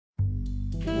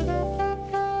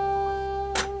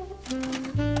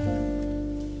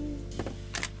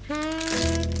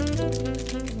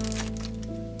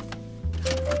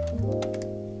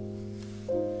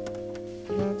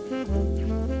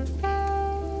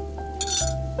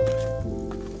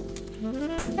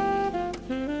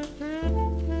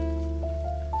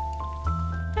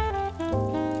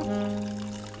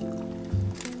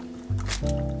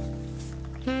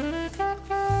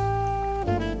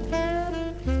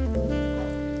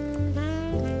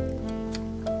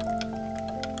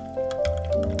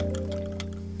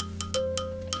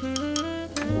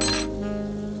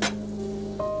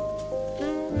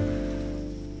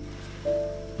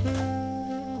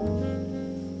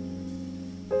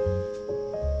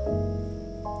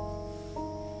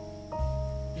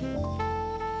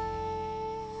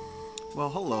Well,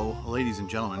 hello, ladies and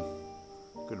gentlemen.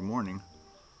 Good morning.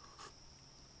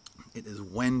 It is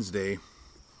Wednesday,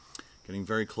 getting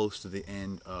very close to the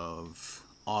end of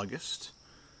August.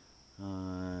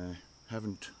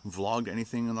 Haven't vlogged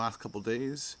anything in the last couple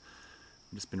days.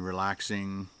 I've just been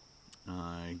relaxing,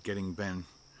 getting Ben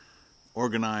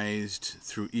organized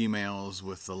through emails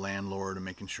with the landlord and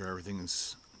making sure everything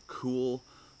is cool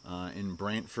in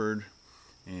Brantford.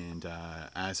 And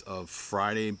as of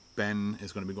Friday, Ben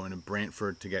is going to be going to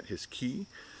Brantford to get his key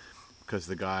because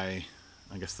the guy,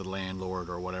 I guess the landlord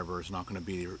or whatever, is not going to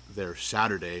be there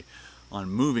Saturday on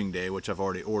moving day, which I've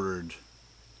already ordered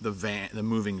the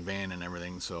moving van and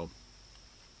everything. So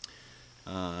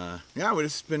yeah, we've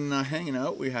just been hanging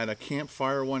out. We had a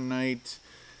campfire one night.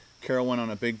 Carol went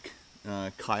on a big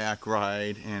kayak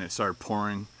ride and it started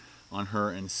pouring on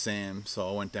her and Sam, so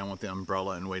I went down with the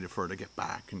umbrella and waited for her to get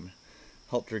back and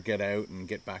helped her get out and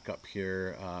get back up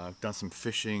here. Done some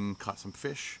fishing, caught some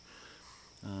fish.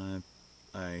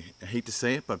 I hate to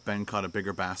say it, but Ben caught a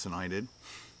bigger bass than I did.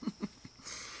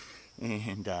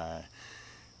 And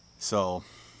so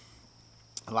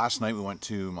last night we went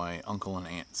to my uncle and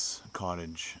aunt's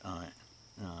cottage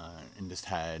and just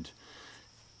had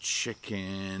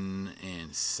chicken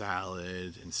and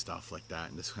salad and stuff like that,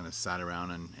 and just kind of sat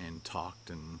around and talked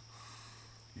and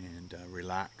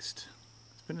relaxed.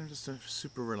 It's been just a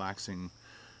super relaxing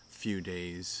few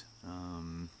days.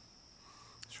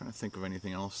 Just trying to think of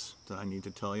anything else that I need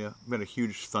to tell you. We had a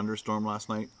huge thunderstorm last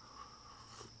night.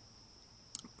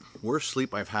 Worst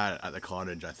sleep I've had at the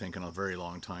cottage, I think, in a very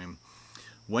long time.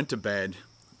 Went to bed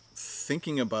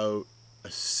thinking about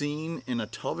a scene in a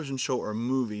television show or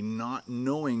movie, not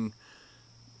knowing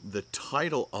the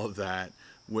title of that,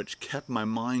 which kept my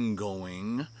mind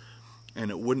going. And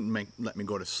it wouldn't let me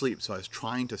go to sleep, so I was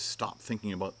trying to stop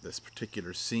thinking about this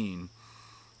particular scene,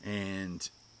 and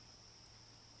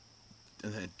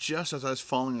then just as I was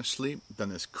falling asleep, then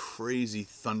this crazy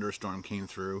thunderstorm came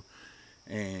through,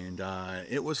 and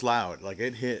it was loud. Like,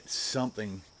 it hit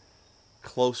something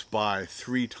close by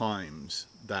 3 times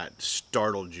that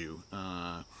startled you.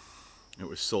 It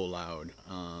was so loud.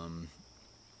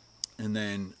 And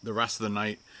then the rest of the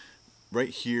night, right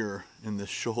here in the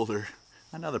shoulder,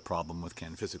 another problem with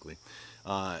Ken physically.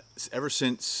 Ever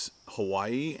since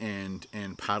Hawaii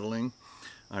and paddling,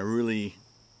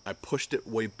 I pushed it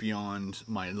way beyond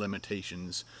my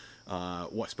limitations.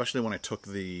 Especially when I took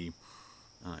the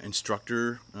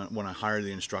instructor, when I hired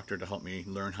the instructor to help me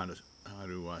learn how to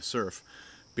surf,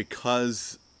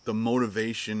 because the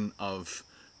motivation of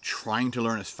trying to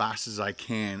learn as fast as I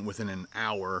can within an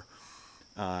hour.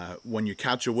 When you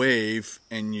catch a wave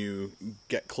and you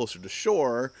get closer to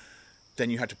shore, then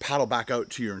you have to paddle back out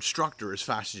to your instructor as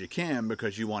fast as you can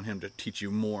because you want him to teach you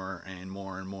more and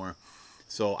more and more.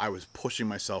 So I was pushing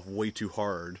myself way too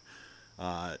hard.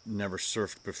 Never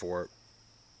surfed before.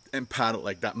 And paddle,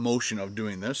 like that motion of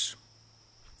doing this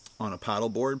on a paddle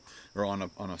board or on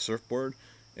a surfboard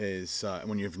is,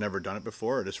 when you've never done it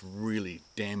before, it just really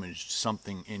damaged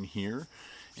something in here.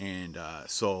 And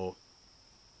so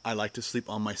I like to sleep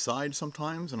on my side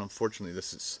sometimes, and unfortunately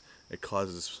it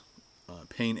causes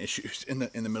pain issues in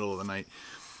the middle of the night.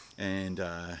 And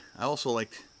I also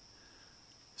like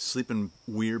sleep in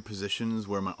weird positions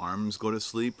where my arms go to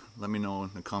sleep. Let me know in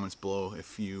the comments below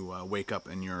if you wake up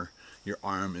and your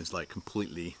arm is like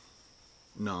completely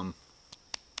numb.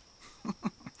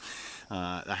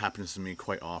 That happens to me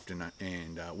quite often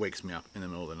and wakes me up in the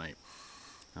middle of the night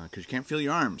because you can't feel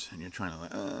your arms and you're trying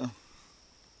to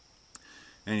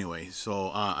Anyway,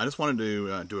 so I just wanted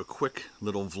to do a quick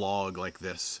little vlog like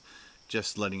this,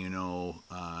 just letting you know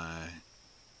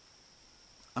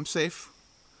I'm safe,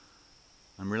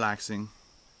 I'm relaxing,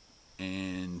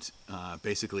 and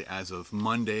basically as of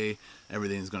Monday,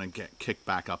 everything's going to get kicked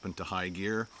back up into high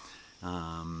gear,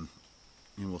 and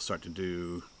we'll start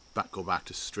to go back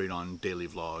to straight on daily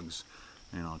vlogs,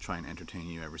 and I'll try and entertain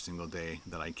you every single day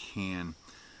that I can.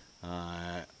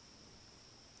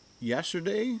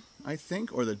 Yesterday, I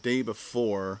think, or the day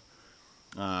before,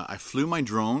 I flew my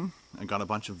drone. I got a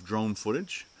bunch of drone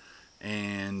footage,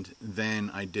 and then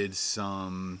I did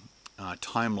some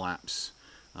time lapse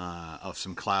of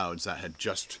some clouds that had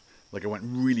just, like, it went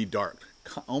really dark,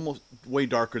 almost way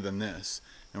darker than this,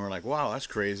 and we're like, wow, that's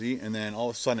crazy. And then all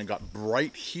of a sudden it got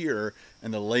bright here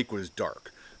and the lake was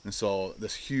dark, and so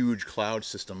this huge cloud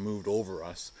system moved over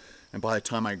us. And by the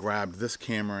time I grabbed this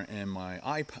camera and my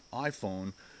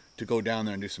iPhone to go down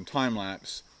there and do some time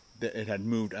lapse, it had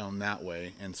moved down that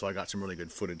way, and so I got some really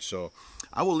good footage. So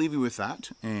I will leave you with that,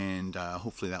 and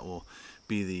hopefully that will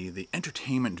be the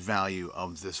entertainment value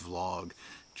of this vlog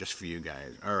just for you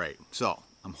guys. All right, so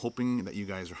I'm hoping that you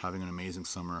guys are having an amazing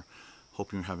summer.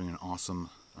 Hope you're having an awesome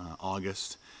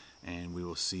August, and we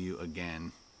will see you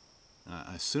again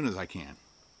as soon as I can.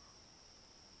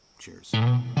 Cheers.